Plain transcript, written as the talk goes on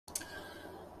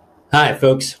Hi,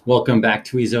 folks. Welcome back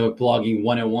to Ezoic Blogging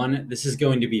 101. This is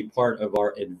going to be part of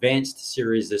our advanced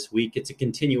series this week. It's a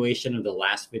continuation of the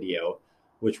last video,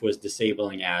 which was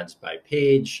disabling ads by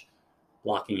page,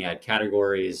 blocking ad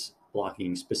categories,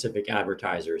 blocking specific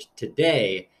advertisers.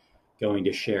 Today, going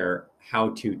to share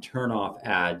how to turn off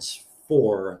ads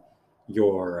for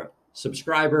your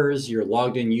subscribers, your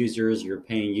logged in users, your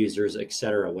paying users,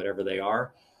 etc., whatever they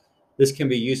are. This can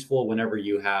be useful whenever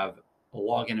you have a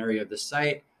login area of the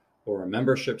site or a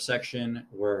membership section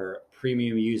where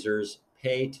premium users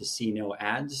pay to see no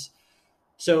ads.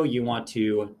 So you want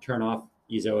to turn off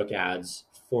Ezoic ads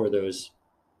for those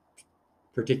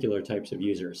particular types of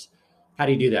users. How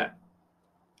do you do that?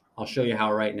 I'll show you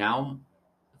how right now.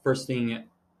 The first thing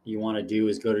you want to do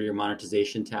is go to your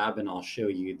monetization tab, and I'll show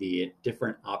you the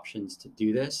different options to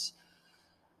do this.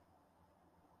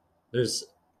 There's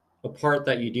a part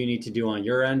that you do need to do on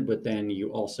your end, but then you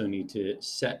also need to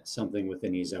set something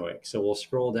within Ezoic. So we'll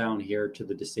scroll down here to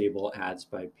the disable ads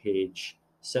by page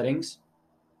settings.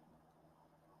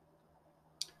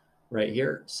 Right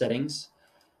here, settings.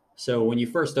 So when you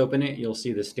first open it, you'll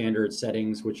see the standard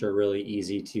settings, which are really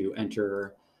easy to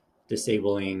enter.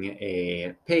 Disabling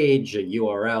a page, a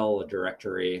URL, a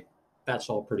directory, that's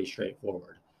all pretty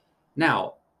straightforward.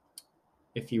 Now,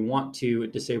 if you want to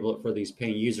disable it for these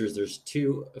paying users, there's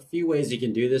a few ways you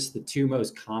can do this. The two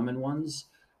most common ones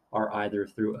are either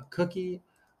through a cookie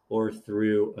or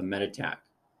through a meta tag.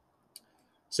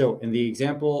 So in the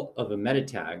example of a meta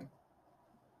tag,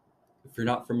 if you're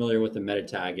not familiar with a meta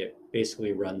tag, it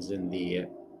basically runs in the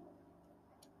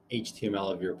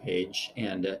HTML of your page,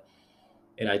 and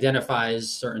it identifies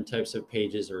certain types of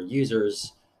pages or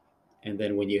users. And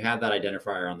then when you have that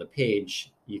identifier on the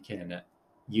page, you can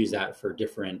use that for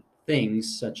different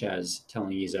things, such as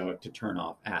telling Ezoic to turn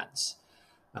off ads.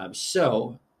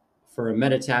 So for a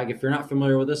meta tag, if you're not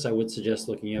familiar with this, I would suggest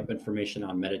looking up information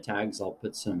on meta tags. I'll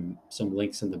put some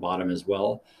links in the bottom as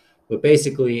well. But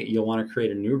basically, you'll want to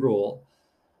create a new rule.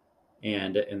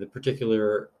 And in the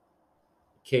particular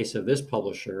case of this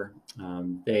publisher,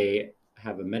 they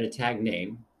have a meta tag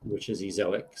name, which is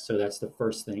Ezoic. So that's the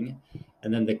first thing.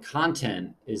 And then the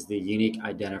content is the unique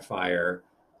identifier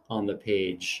on the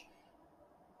page,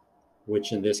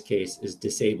 which in this case is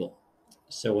disable.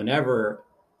 So whenever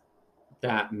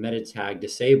that meta tag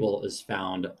disable is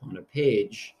found on a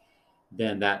page,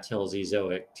 then that tells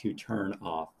Ezoic to turn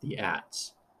off the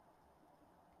ads.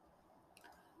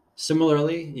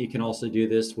 Similarly, you can also do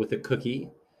this with a cookie.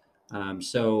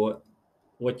 So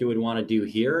what you would want to do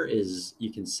here is you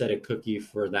can set a cookie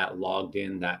for that logged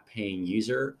in, that paying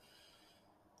user.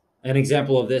 An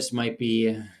example of this might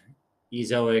be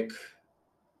Ezoic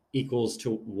equals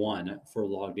to 1 for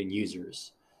logged in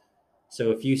users.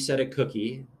 So if you set a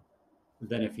cookie,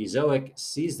 then if Ezoic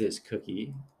sees this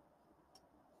cookie,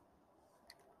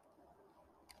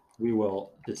 we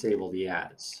will disable the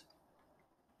ads.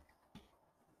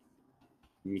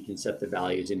 And you can set the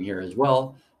values in here as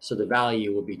well. So the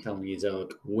value will be telling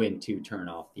Ezoic when to turn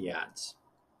off the ads.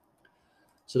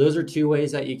 So those are two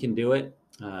ways that you can do it.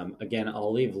 Again,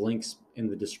 I'll leave links in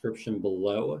the description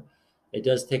below. It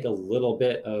does take a little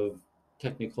bit of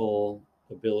technical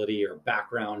ability or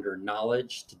background or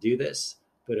knowledge to do this,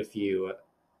 but if you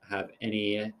have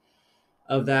any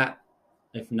of that,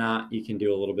 if not, you can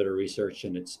do a little bit of research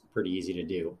and it's pretty easy to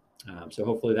do. So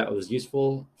hopefully that was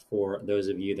useful for those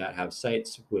of you that have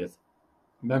sites with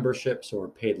memberships or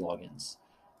paid logins.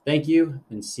 Thank you,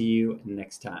 and see you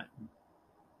next time.